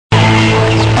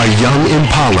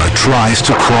impala tries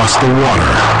to cross the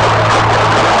water.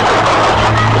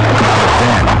 But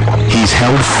then, he's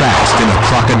held fast in a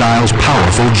crocodile's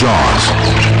powerful jaws.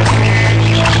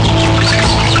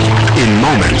 In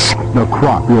moments, the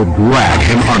croc will drag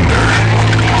him under.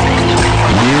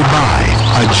 Nearby,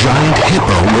 a giant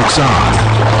hippo looks on.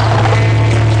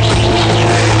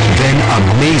 Then,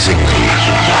 amazingly,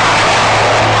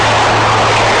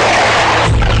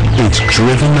 it's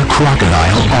driven the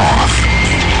crocodile off.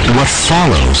 What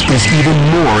follows is even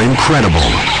more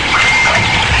incredible.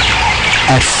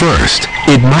 At first,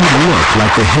 it might look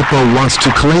like the hippo wants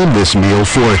to claim this meal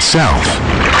for itself,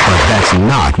 but that's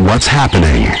not what's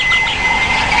happening.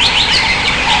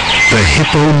 The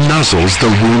hippo nuzzles the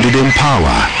wounded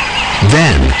impala,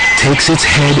 then takes its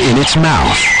head in its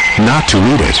mouth, not to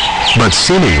eat it, but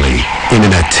seemingly in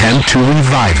an attempt to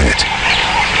revive it.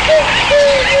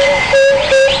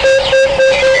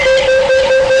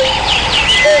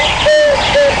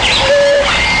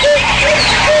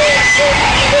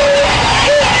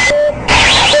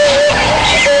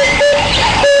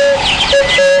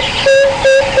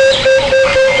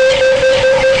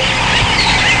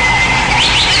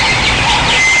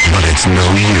 But it's no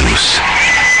use.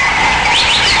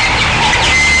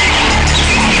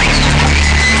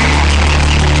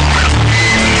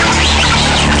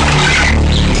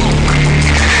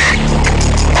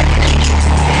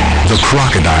 The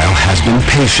crocodile has been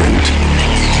patient.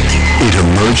 It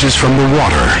emerges from the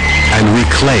water and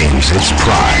reclaims its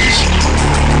prize.